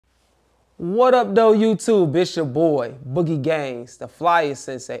What up though YouTube, it's your boy, Boogie gainz, the flyest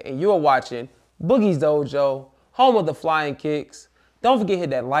sensei, and you are watching Boogie's Dojo, home of the flying kicks. Don't forget to hit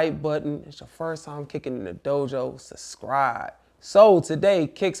that like button. It's your first time kicking in the dojo, subscribe. So today,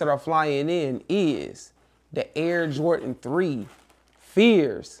 kicks that are flying in is the Air Jordan 3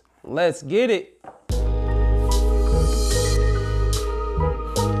 Fears. Let's get it.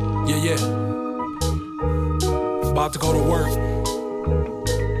 Yeah. About to go to work.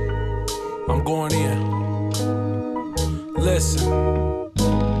 I'm going in. Listen.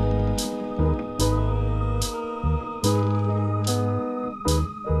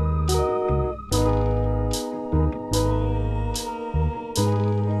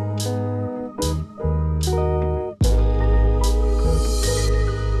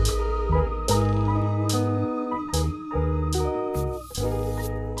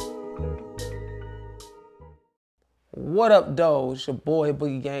 What up, though? It's your boy,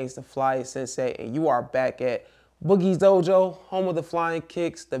 Boogie gainz, the flyest sensei, and you are back at Boogie's Dojo, home of the flying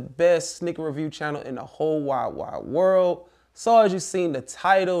kicks, the best sneaker review channel in the whole wide world. So as you've seen the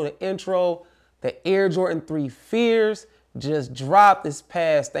title, the intro, the Air Jordan 3 Fears just dropped this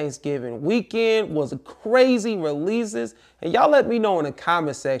past Thanksgiving weekend. Was crazy releases. And y'all let me know in the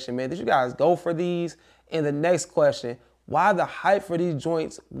comment section, man, did you guys go for these? And the next question, why the hype for these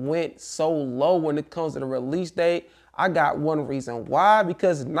joints went so low when it comes to the release date? I got one reason why,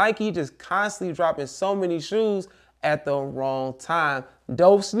 because Nike just constantly dropping so many shoes at the wrong time.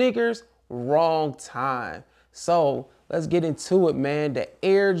 Dope sneakers, wrong time. So let's get into it, man. The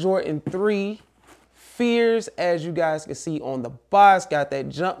Air Jordan 3 Fears, as you guys can see on the box, got that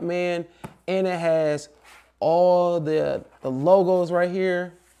Jumpman, and it has all the logos right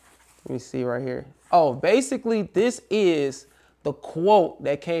here. Let me see right here. Oh, basically this is the quote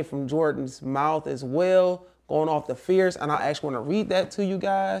that came from Jordan's mouth as well, going off the Fears, and I actually want to read that to you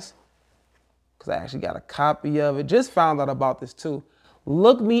guys because I actually got a copy of it. Just found out about this too.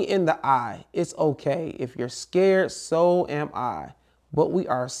 Look me in the eye. It's okay. If you're scared, so am I. But we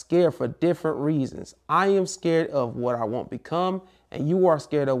are scared for different reasons. I am scared of what I won't become, and you are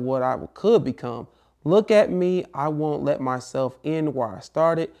scared of what I could become. Look at me. I won't let myself end where I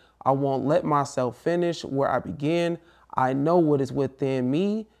started. I won't let myself finish where I began. I know what is within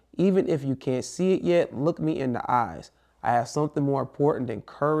me. Even if you can't see it yet, look me in the eyes. I have something more important than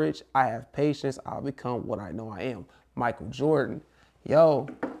courage. I have patience. I'll become what I know I am. Michael Jordan. Yo.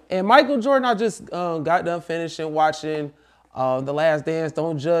 And Michael Jordan, I just got done finishing watching The Last Dance.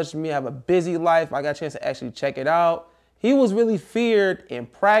 Don't judge me. I have a busy life. I got a chance to actually check it out. He was really feared in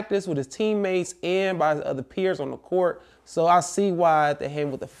practice with his teammates and by his other peers on the court. So I see why they hit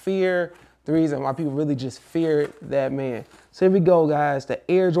him with the fear. The reason why people really just feared that man. So here we go, guys.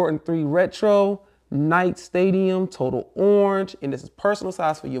 The Air Jordan 3 Retro, Night Stadium, total orange. And this is personal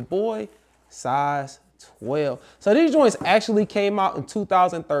size for your boy, size 12. So these joints actually came out in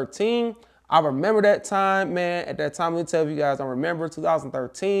 2013. I remember that time, man. At that time, let me tell you guys, I remember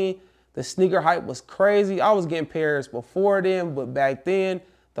 2013. The sneaker hype was crazy. I was getting pairs before then, but back then,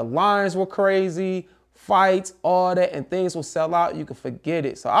 the lines were crazy. Fights, all that, and things will sell out. You can forget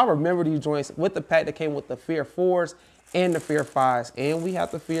it. So I remember these joints with the pack that came with the Fear 4s and the Fear 5s, and we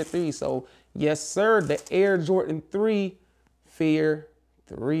have the Fear 3s. So yes, sir, the Air Jordan 3 Fear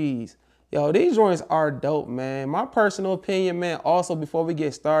 3s. Yo, these joints are dope, man. My personal opinion, man, also before we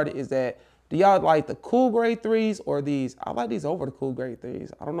get started, is that do y'all like the cool gray 3s or these? I like these over the cool gray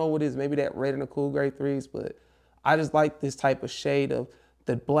 3s. I don't know what it is, maybe that red and the cool gray 3s, but I just like this type of shade of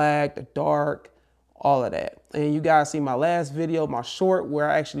the black, the dark, all of that. And you guys see my last video, my short, where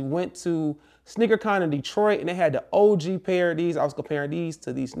I actually went to SneakerCon in Detroit and they had the OG pair of these. I was comparing these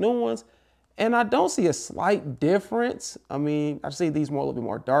to these new ones, and I don't see a slight difference. I mean, I see these more a little bit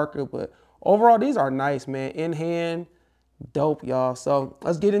more darker, but overall these are nice, man. In hand, dope, y'all. So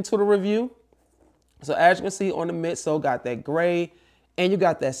let's get into the review. So as you can see on the midsole, got that gray, and you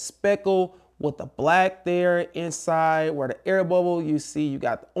got that speckle with the black there inside where the air bubble. You see you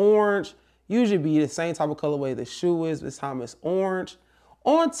got the orange. Usually be the same type of colorway the shoe is. This time it's orange.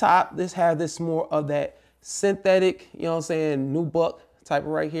 On top, this has this more of that synthetic, you know what I'm saying, nubuck type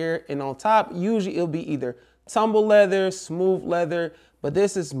right here. And on top, usually it'll be either tumble leather, smooth leather, but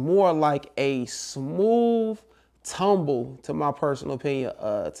this is more like a smooth tumble, to my personal opinion,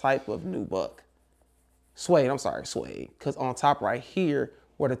 type of nubuck. Suede, I'm sorry, suede. Because on top right here,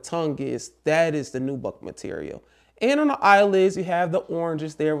 where the tongue is, that is the nubuck material. And on the eyelids, you have the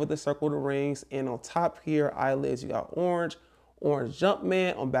oranges there with the circle of the rings. And on top here, eyelids, you got orange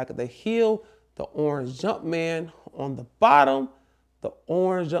Jumpman on back of the heel, the orange Jumpman on the bottom, the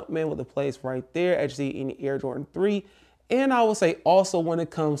orange Jumpman with the place right there, as you see in the Air Jordan 3. And I would say also when it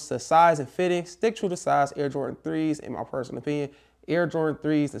comes to size and fitting, stick true to size. Air Jordan 3s, in my personal opinion, Air Jordan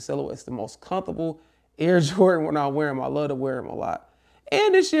 3s, the silhouette is the most comfortable. Air Jordan, when I wear them, I love to wear them a lot.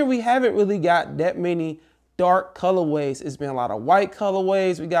 And this year we haven't really got that many dark colorways. It's been a lot of white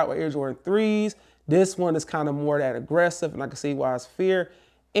colorways we got with Air Jordan 3s. This one is kind of more that aggressive, and I can see why it's fear.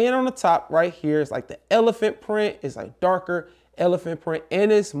 And on the top right here, it's like the elephant print. It's like darker elephant print,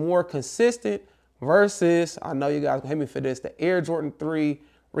 and it's more consistent versus, I know you guys will hate me for this, the Air Jordan 3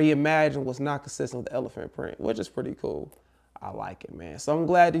 Reimagined was not consistent with the elephant print, which is pretty cool. I like it, man. So I'm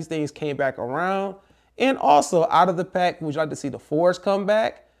glad these things came back around. And also, out of the pack, would you like to see the 4s come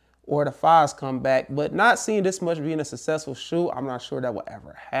back or the 5s come back? But not seeing this much being a successful shoe, I'm not sure that will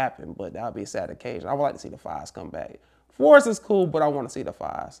ever happen, but that would be a sad occasion. I would like to see the 5s come back. 4s is cool, but I want to see the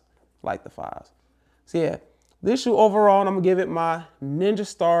 5s, like the 5s. So yeah, this shoe overall, I'm going to give it my Ninja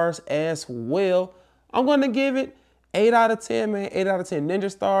Stars as well. I'm going to give it 8 out of 10, man. 8 out of 10 Ninja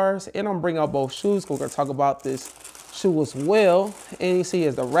Stars. And I'm bringing out both shoes because we're going to talk about this shoe as well. And you see,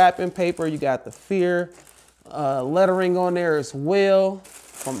 it's the wrapping paper. You got the fear lettering on there as well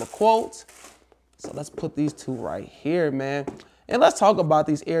from the quotes. So let's put these two right here, man. And let's talk about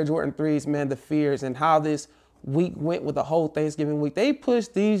these Air Jordan 3s, man, the fears, and how this week went with the whole Thanksgiving week. They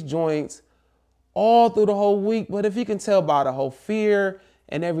pushed these joints all through the whole week. But if you can tell by the whole fear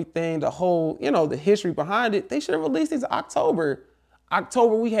and everything, the whole, you know, the history behind it, they should have released these in October.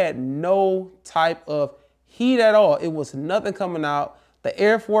 October, we had no type of heat at all. It was nothing coming out. The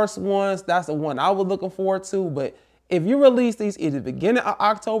Air Force Ones, that's the one I was looking forward to. But if you release these either the beginning of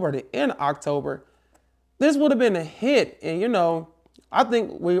October or the end of October, this would have been a hit. And, you know, I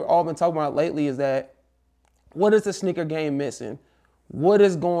think we've all been talking about lately is that what is the sneaker game missing? What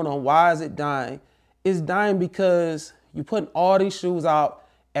is going on? Why is it dying? It's dying because you're putting all these shoes out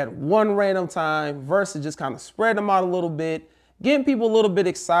at one random time versus just kind of spread them out a little bit, getting people a little bit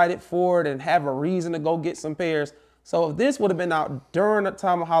excited for it and have a reason to go get some pairs. So if this would have been out during the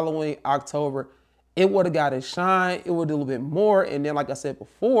time of Halloween, October, it would have got a shine. It would do a little bit more. And then, like I said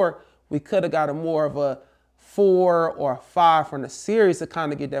before, we could have got a more of a 4 or a 5 from the series to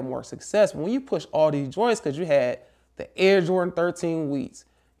kind of get that more success. But when you push all these joints, because you had the Air Jordan 13 Wheats,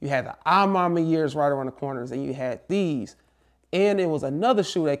 you had the Mama years right around the corners, and you had these. And it was another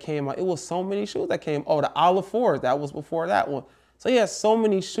shoe that came out. It was so many shoes that came. Oh, the Olive 4s, that was before that one. So you had so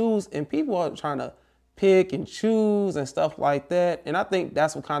many shoes, and people are trying to pick and choose and stuff like that. And I think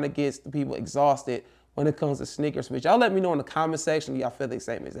that's what kind of gets the people exhausted when it comes to sneakers. But y'all let me know in the comment section if y'all feel the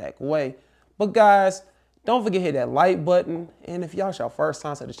same exact way. But guys, don't forget to hit that like button. And if y'all your first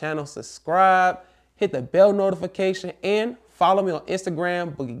time to the channel, subscribe, hit the bell notification, and follow me on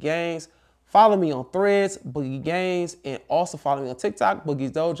Instagram, Boogie Gainz. Follow me on Threads, Boogie Gainz, and also follow me on TikTok,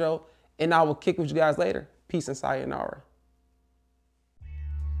 Boogie Dojo. And I will kick with you guys later. Peace and sayonara.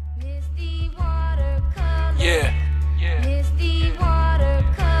 Yeah.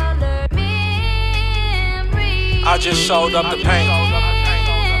 I just showed up the paint.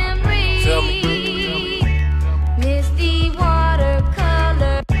 Feel me?